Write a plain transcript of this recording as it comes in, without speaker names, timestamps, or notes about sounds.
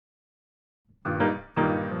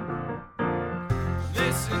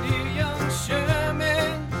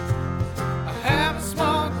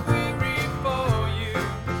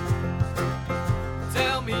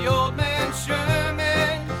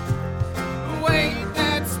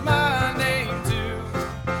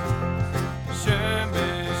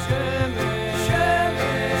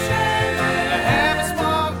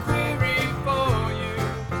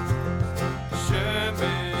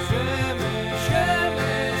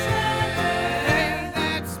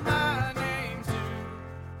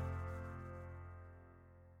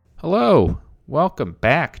Welcome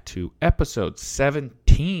back to episode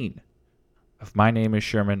 17 of My Name is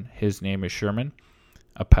Sherman, His Name is Sherman,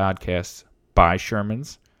 a podcast by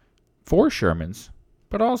Shermans, for Shermans,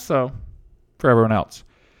 but also for everyone else.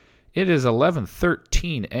 It is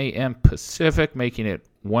 11:13 a.m. Pacific, making it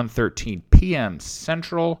 1:13 p.m.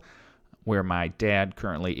 Central, where my dad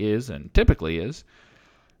currently is and typically is.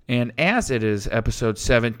 And as it is episode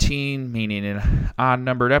 17, meaning an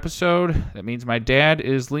odd-numbered episode, that means my dad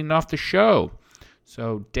is leading off the show.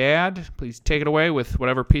 So, Dad, please take it away with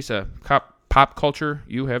whatever piece of pop culture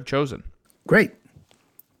you have chosen. Great.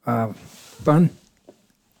 Fun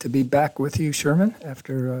to be back with you, Sherman,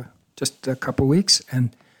 after just a couple weeks.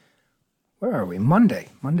 And where are we? Monday,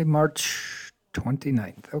 March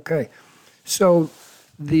 29th. Okay. So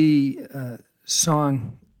the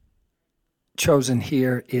song chosen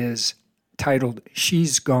here is titled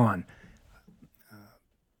She's Gone,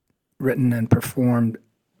 written and performed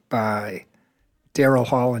by Daryl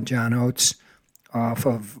Hall and John Oates off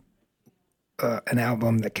of an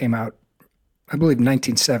album that came out, I believe,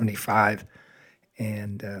 1975,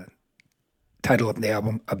 and title of the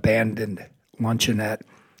album, Abandoned Luncheonette.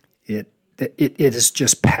 It is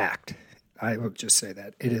just packed. I will just say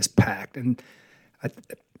that. It is packed. And,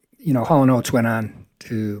 Hall & Oates went on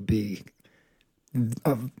to be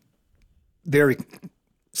very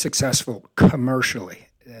successful commercially,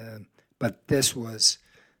 but this was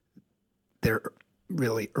their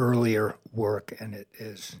really earlier work, and it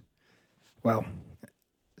is,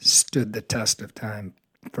 stood the test of time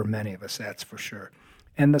for many of us, that's for sure.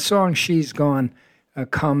 And the song She's Gone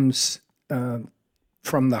comes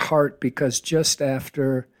from the heart because just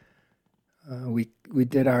after we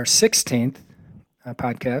did our 16th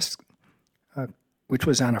podcast, which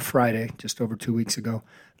was on a Friday, just over 2 weeks ago,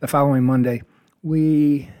 the following Monday,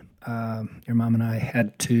 your mom and I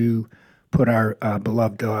had to put our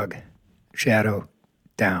beloved dog, Shadow,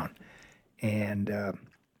 down. And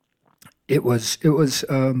it was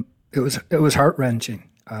heart-wrenching.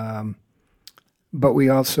 But we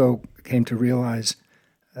also came to realize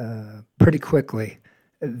pretty quickly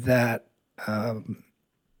that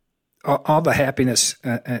all the happiness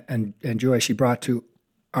and joy she brought to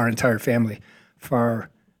our entire family far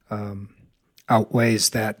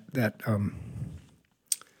outweighs that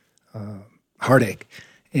heartache.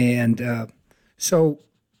 And so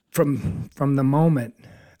from the moment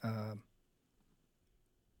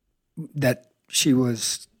that she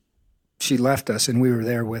left us and we were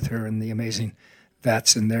there with her and the amazing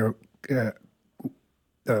vets and their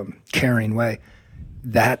caring way,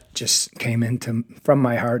 that just came from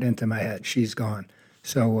my heart into my head. She's gone.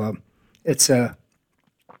 So it's a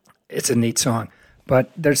neat song,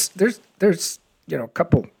 but there's a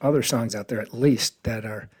couple other songs out there at least that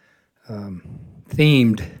are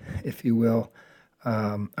themed, if you will,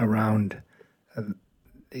 around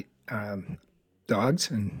dogs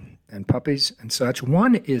and puppies and such.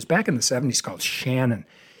 One is back in the 70s called Shannon.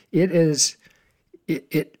 It's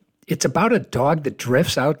about a dog that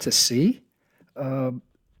drifts out to sea. I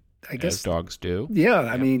guess as dogs do. Yeah,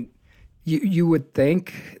 I mean, you would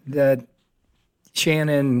think that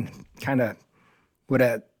Shannon kind of would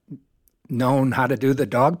have known how to do the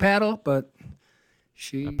dog paddle, but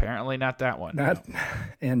she apparently not that one.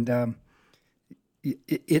 And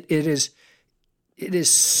it is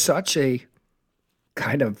such a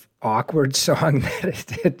kind of awkward song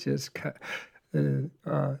that it just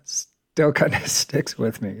still kind of sticks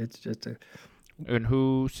with me. It's just And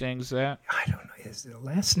who sings that? I don't know. Is the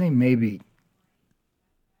last name maybe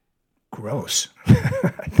Gross? I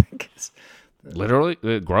think it's literally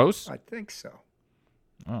Gross. I think so.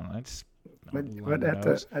 Oh, that's.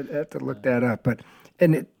 I'd have to look that up. But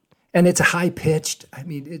and it's high pitched. I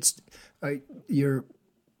mean, it's your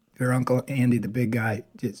Uncle Andy, the big guy.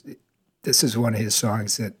 This is one of his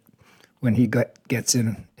songs that when he gets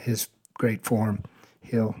in his great form,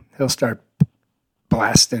 he'll start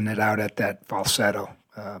blasting it out at that falsetto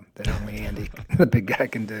that only Andy, the big guy,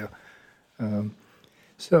 can do.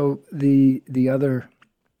 So the other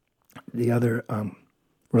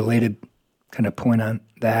related kind of point on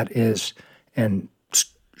that is, and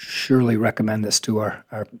surely recommend this to our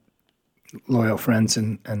loyal friends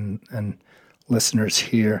and listeners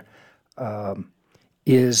here,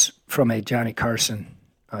 is from a Johnny Carson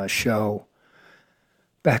show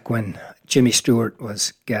back when Jimmy Stewart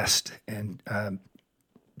was guest, and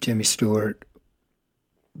Jimmy Stewart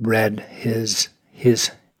read his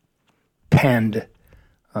penned,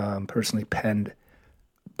 personally penned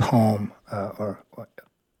poem or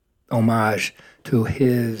homage to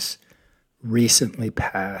his recently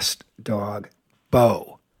passed dog,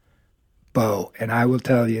 Bo. And I will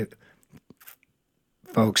tell you,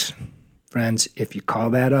 folks, friends, if you call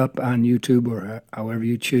that up on YouTube or however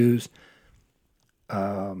you choose,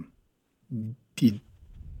 there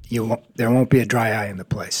won't be a dry eye in the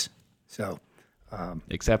place. So,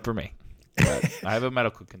 except for me. But I have a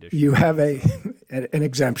medical condition. You have an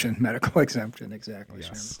exemption, medical exemption, exactly.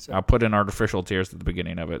 Yes. So, I'll put in artificial tears at the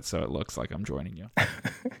beginning of it, so it looks like I'm joining you.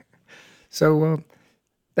 So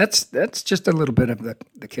that's just a little bit of the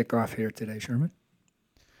kickoff here today, Sherman.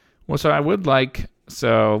 Well, so I would like,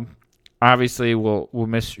 so obviously we'll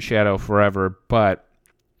miss Shadow forever, but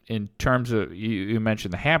in terms of, you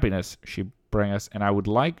mentioned the happiness she bring us, and I would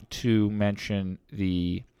like to mention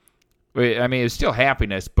it's still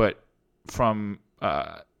happiness, but from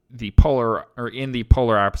the polar, or in the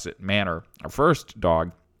polar opposite manner. Our first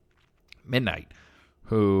dog, Midnight,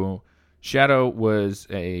 who Shadow was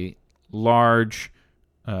a large,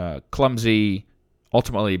 clumsy,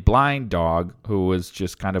 ultimately blind dog who was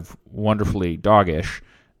just kind of wonderfully doggish,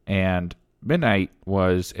 and Midnight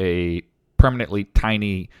was a permanently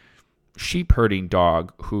tiny sheep herding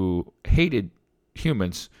dog who hated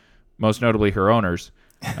humans, most notably her owners,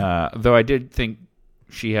 though I did think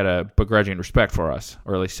she had a begrudging respect for us,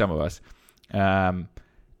 or at least some of us.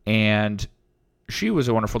 And she was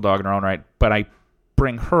a wonderful dog in her own right, but I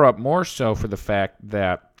bring her up more so for the fact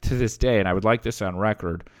that to this day, and I would like this on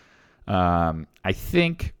record, I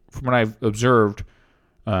think from what I've observed,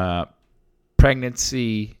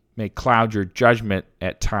 pregnancy may cloud your judgment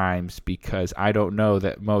at times, because I don't know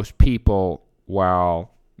that most people,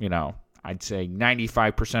 while, I'd say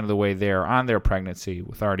 95% of the way there on their pregnancy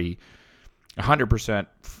with already 100%,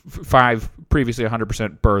 previously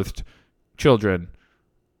 100% birthed children,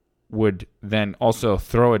 would then also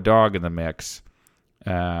throw a dog in the mix.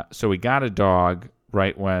 So we got a dog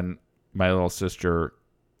right when my little sister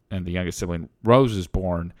and the youngest sibling, Rose, is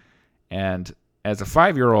born. And as a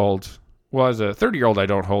 5-year-old, well, as a 30-year-old, I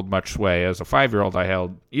don't hold much sway. As a 5-year-old, I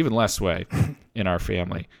held even less sway in our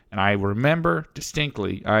family. And I remember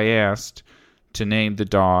distinctly, I asked to name the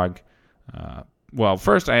dog.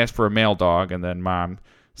 First I asked for a male dog, and then Mom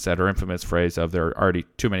said her infamous phrase of, "There are already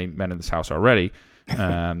too many men in this house already,"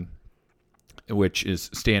 which is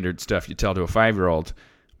standard stuff you tell to a 5-year-old.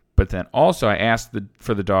 But then also I asked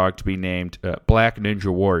for the dog to be named Black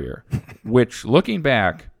Ninja Warrior, which, looking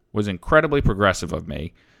back, was incredibly progressive of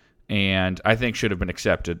me, and I think should have been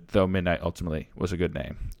accepted, though Midnight ultimately was a good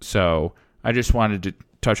name. So I just wanted to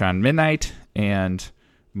touch on Midnight and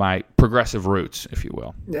my progressive roots, if you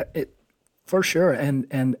will. Yeah, for sure,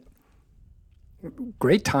 and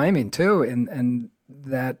great timing too, and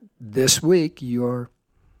that this week your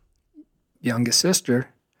youngest sister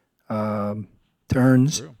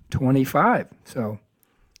turns 25. So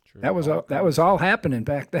that was all happening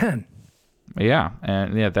back then. Yeah,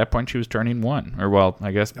 and at that point she was turning 1, or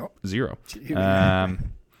I guess 0.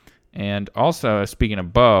 And also, speaking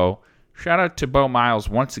of Bo, shout out to Bo Miles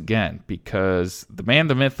once again, because the man,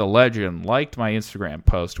 the myth, the legend liked my Instagram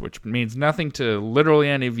post, which means nothing to literally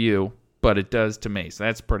any of you, but it does to me. So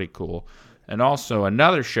that's pretty cool. And also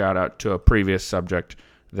another shout out to a previous subject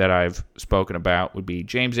that I've spoken about would be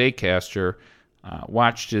James Acaster.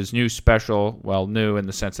 Watched his new special, new in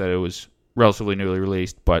the sense that it was relatively newly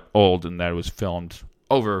released, but old in that it was filmed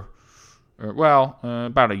about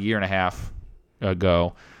a year and a half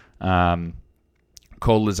ago.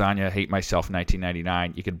 Cold Lasagna, Hate Myself,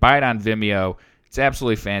 1999. You can buy it on Vimeo. It's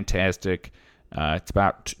absolutely fantastic. It's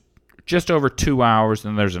about just over 2 hours,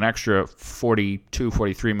 and there's an extra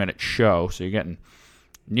 43-minute show, so you're getting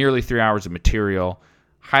nearly 3 hours of material.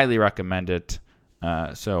 Highly recommend it.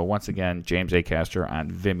 So once again, James Acaster on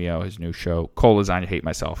Vimeo, his new show, Cold Lasagna, Hate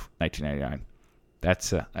Myself, 1999.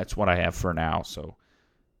 That's what I have for now. So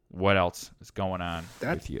what else is going on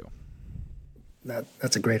with you?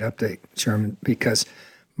 That's a great update, Sherman, because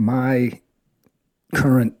my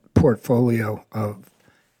current portfolio of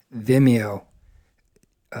Vimeo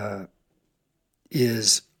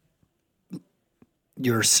is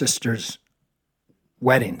your sister's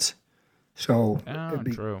weddings. So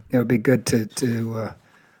it would be good to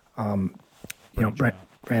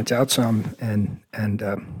branch out some and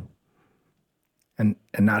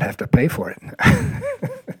not have to pay for it.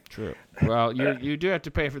 True. Well, you do have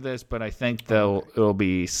to pay for this, but I think it'll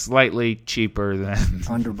be slightly cheaper than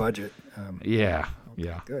under budget. Yeah.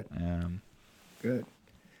 Good. Good.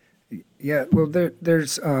 Yeah. Well,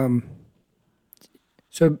 there's so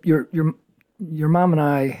your mom and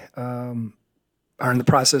I are in the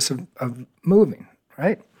process of moving,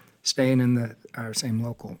 right? Staying in our same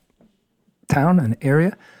local town and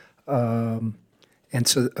area, and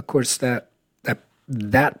so of course that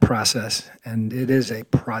process, and it is a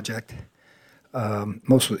project.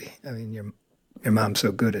 Mostly, I mean, your mom's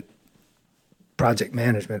so good at project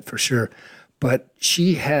management for sure. But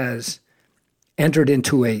she has entered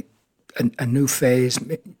into a new phase,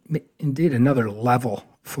 indeed another level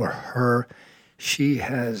for her. She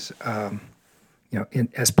has,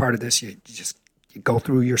 as part of this, you go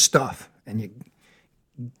through your stuff and you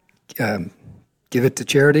give it to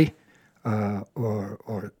charity,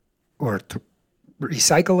 or to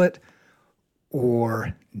recycle it,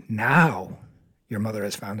 or now your mother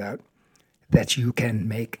has found out that you can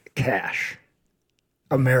make cash,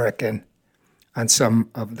 American, on some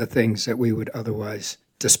of the things that we would otherwise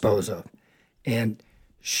dispose of. And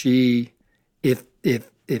she, if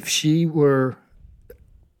she were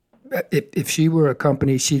a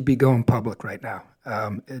company, she'd be going public right now.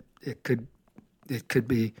 It could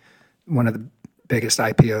be one of the biggest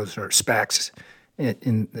IPOs or SPACs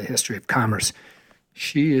in the history of commerce.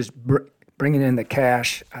 She is bringing in the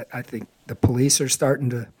cash. I think the police are starting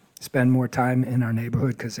to spend more time in our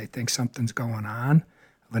neighborhood because they think something's going on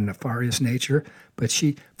of a nefarious nature. But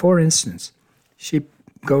she, for instance, she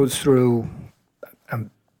goes through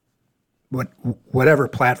whatever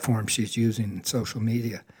platform she's using in social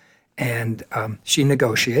media, and she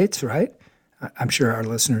negotiates, right? I'm sure our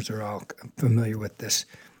listeners are all familiar with this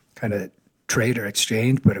kind of trade or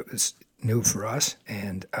exchange, but it was new for us.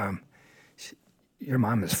 And your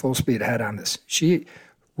mom is full speed ahead on this.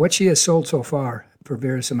 What she has sold so far for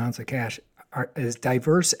various amounts of cash are as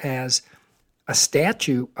diverse as a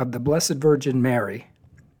statue of the Blessed Virgin Mary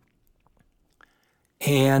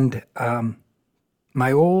and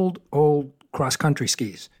my old cross-country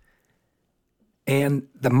skis. And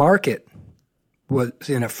the market was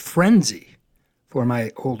in a frenzy for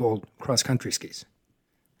my old cross-country skis.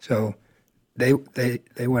 So they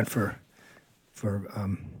went for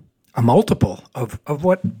a multiple of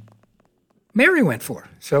what Mary went for.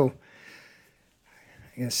 So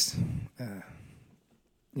I guess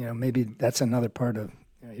maybe that's another part of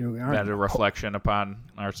here we are. That a reflection upon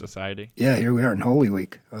our society. Yeah, here we are in Holy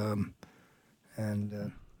Week,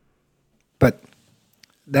 but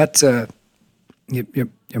that's your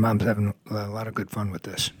mom's having a lot of good fun with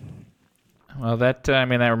this. Well, that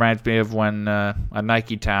reminds me of when a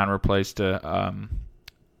Nike Town replaced it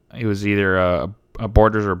was either a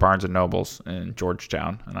Borders or Barnes and Nobles in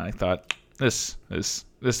Georgetown, and I thought this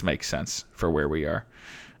makes sense for where we are.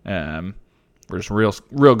 We're just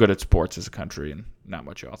real good at sports as a country, and not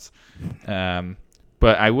much else.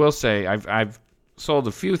 But I will say I've sold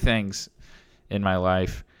a few things in my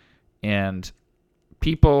life, and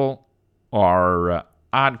people are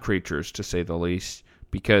odd creatures, to say the least,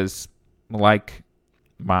 because like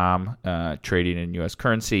Mom trading in U.S.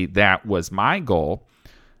 currency, that was my goal,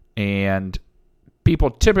 and people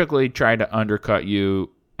typically try to undercut you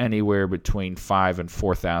anywhere between 5,000% and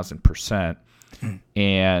 4,000%,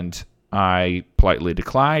 and I politely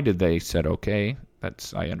declined, and they said, "Okay,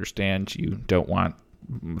 I understand. You don't want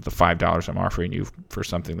the $5 I'm offering you for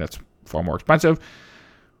something that's far more expensive."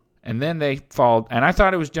 And then they followed, and I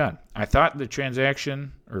thought it was done. I thought the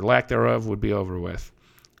transaction, or lack thereof, would be over with.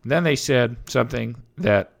 And then they said something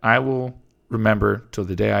that I will remember till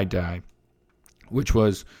the day I die, which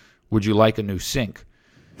was, "Would you like a new sink?"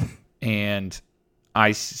 And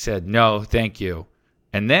I said, "No, thank you."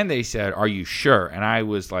 And then they said, "Are you sure?" And I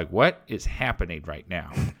was like, what is happening right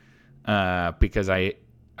now? Because I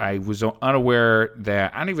was unaware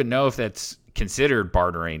that, I don't even know if that's considered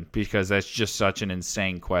bartering, because that's just such an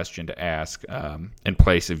insane question to ask in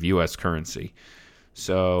place of U.S. currency.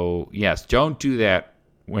 So, yes, don't do that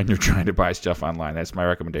when you're trying to buy stuff online. That's my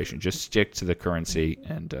recommendation. Just stick to the currency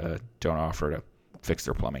and don't offer to fix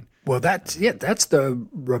their plumbing. Well, that's the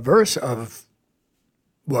reverse of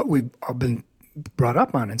what we've all been brought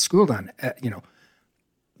up on and schooled on.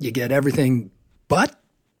 You get everything but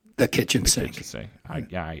the kitchen sink.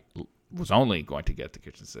 I was only going to get the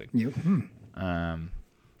kitchen sink.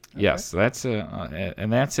 Yes, that's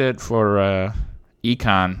and that's it for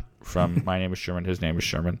Econ from My Name is Sherman, His Name is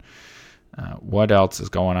Sherman. What else is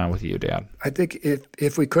going on with you, Dad? I think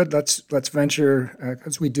if we could, let's venture,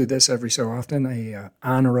 because we do this every so often, a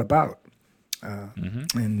on or about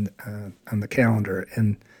on the calendar.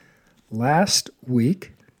 And last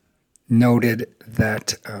week noted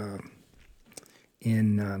that on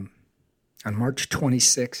March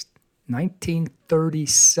 26th,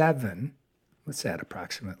 1937, what's that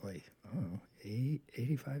approximately?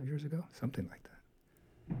 85 years ago? Something like that.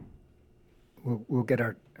 We'll get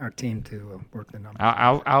our team to work the numbers.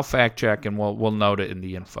 I'll fact check, and we'll note it in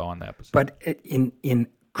the info on the episode. But in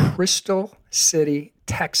Crystal City,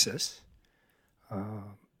 Texas,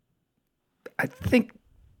 I think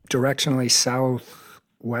directionally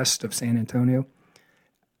southwest of San Antonio,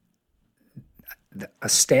 a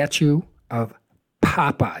statue of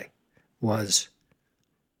Popeye was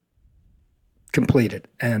completed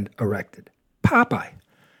and erected. Popeye.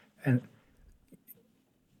 And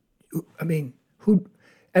I mean, who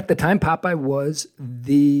at the time Popeye was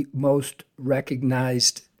the most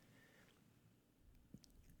recognized,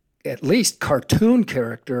 at least cartoon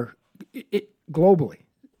character globally,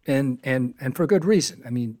 and for good reason.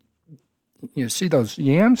 I mean, you see those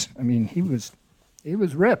yams? I mean, he was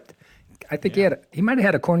ripped. I think he might have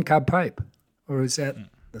had a corncob pipe, or was that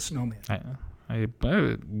the snowman?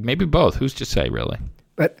 Maybe both. Who's to say, really?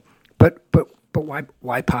 But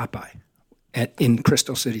why Popeye in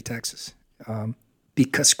Crystal City, Texas?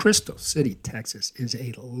 Because Crystal City, Texas, is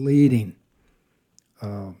a leading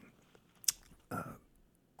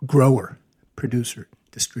grower, producer,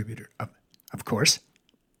 distributor of course,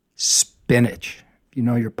 spinach. If you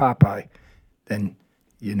know your Popeye, then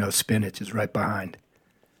you know spinach is right behind.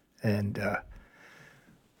 And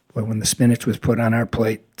when the spinach was put on our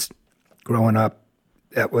plate growing up,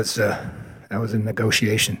 that was a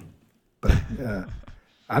negotiation. But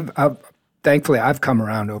thankfully I've come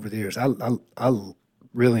around over the years. I'll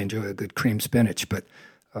really enjoy a good cream spinach. But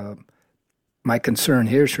my concern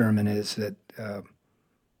here, Sherman, is that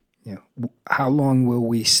how long will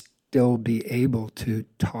we still be able to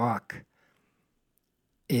talk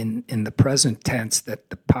in the present tense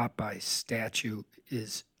that the Popeye statue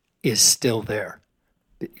is still there?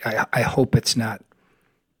 I hope it's not,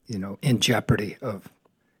 in jeopardy of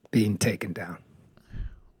being taken down.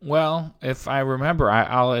 Well, if I remember,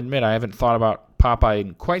 I'll admit I haven't thought about Popeye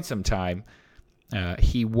in quite some time.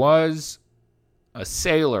 He was a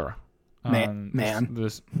sailor. Man.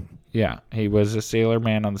 He was a sailor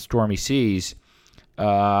man on the stormy seas.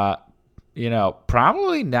 Probably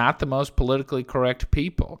not the most politically correct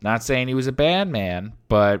people. Not saying he was a bad man,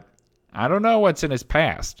 but I don't know what's in his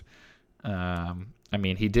past.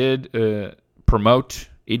 He did promote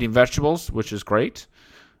eating vegetables, which is great.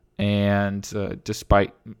 And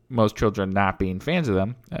despite most children not being fans of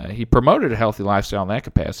them, he promoted a healthy lifestyle in that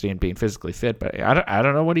capacity and being physically fit. But I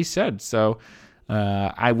don't know what he said. So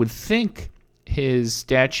I would think his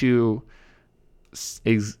statue's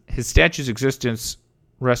existence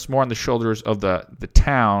rests more on the shoulders of the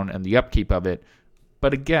town and the upkeep of it.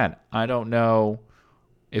 But again, I don't know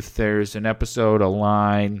if there's an episode, a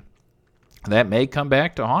line that may come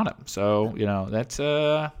back to haunt him. So,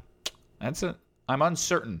 I'm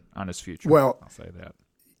uncertain on his future. Well, I'll say that.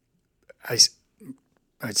 I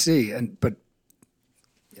see, but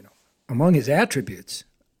among his attributes,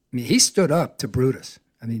 he stood up to Brutus.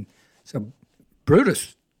 So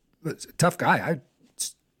Brutus was a tough guy.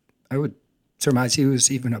 I would surmise he was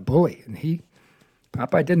even a bully, and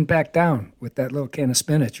Popeye didn't back down with that little can of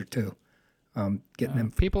spinach or two. Getting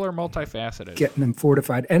them. People are multifaceted. Getting them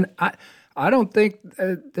fortified, and I don't think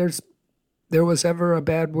there was ever a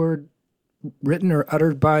bad word written or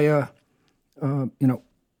uttered by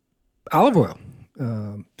olive oil.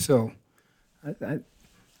 So,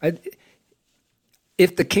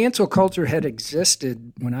 if the cancel culture had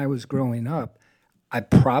existed when I was growing up, I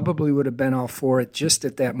probably would have been all for it just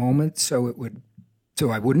at that moment. So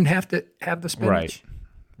I wouldn't have to have the spinach.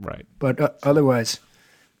 Right. But otherwise,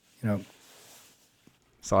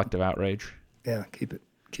 selective outrage. Yeah, keep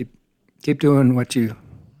doing what you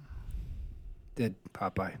did,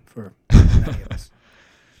 Popeye, for many of us.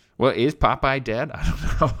 Well, is Popeye dead? I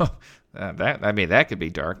don't know. That could be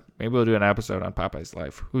dark. Maybe we'll do an episode on Popeye's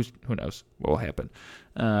life. Who knows what will happen?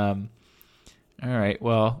 All right.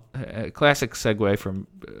 Well, a classic segue from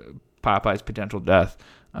Popeye's potential death.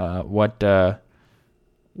 What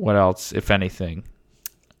else, if anything,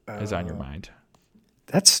 is on your mind?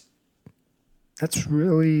 That's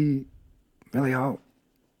really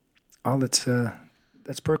all that's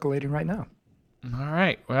percolating right now. All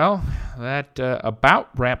right. Well, that about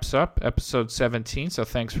wraps up episode 17. So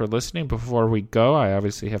thanks for listening. Before we go, I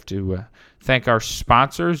obviously have to thank our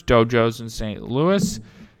sponsors, Dojos in St. Louis,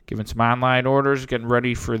 giving some online orders, getting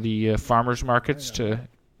ready for the farmers markets to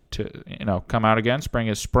come out again. Spring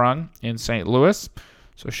has sprung in St. Louis.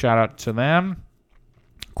 So shout out to them.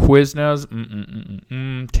 Quiznos,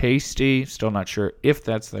 tasty. Still not sure if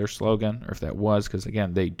that's their slogan or if that was, because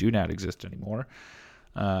again, they do not exist anymore.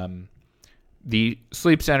 The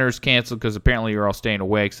sleep center is canceled because apparently you're all staying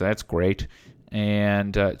awake, so that's great.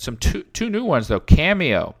 And some two new ones though.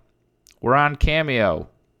 Cameo, we're on Cameo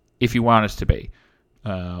if you want us to be,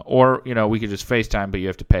 or we could just FaceTime, but you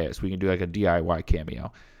have to pay us. We can do like a DIY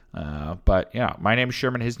Cameo. But yeah, my name is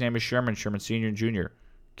Sherman. His name is Sherman. Sherman Senior and Junior.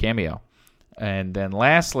 Cameo. And then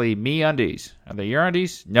lastly, MeUndies. Are they your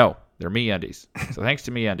undies? No, they're MeUndies. So thanks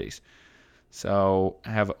to MeUndies. So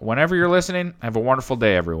whenever you're listening, have a wonderful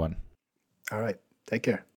day, everyone. All right. Take care.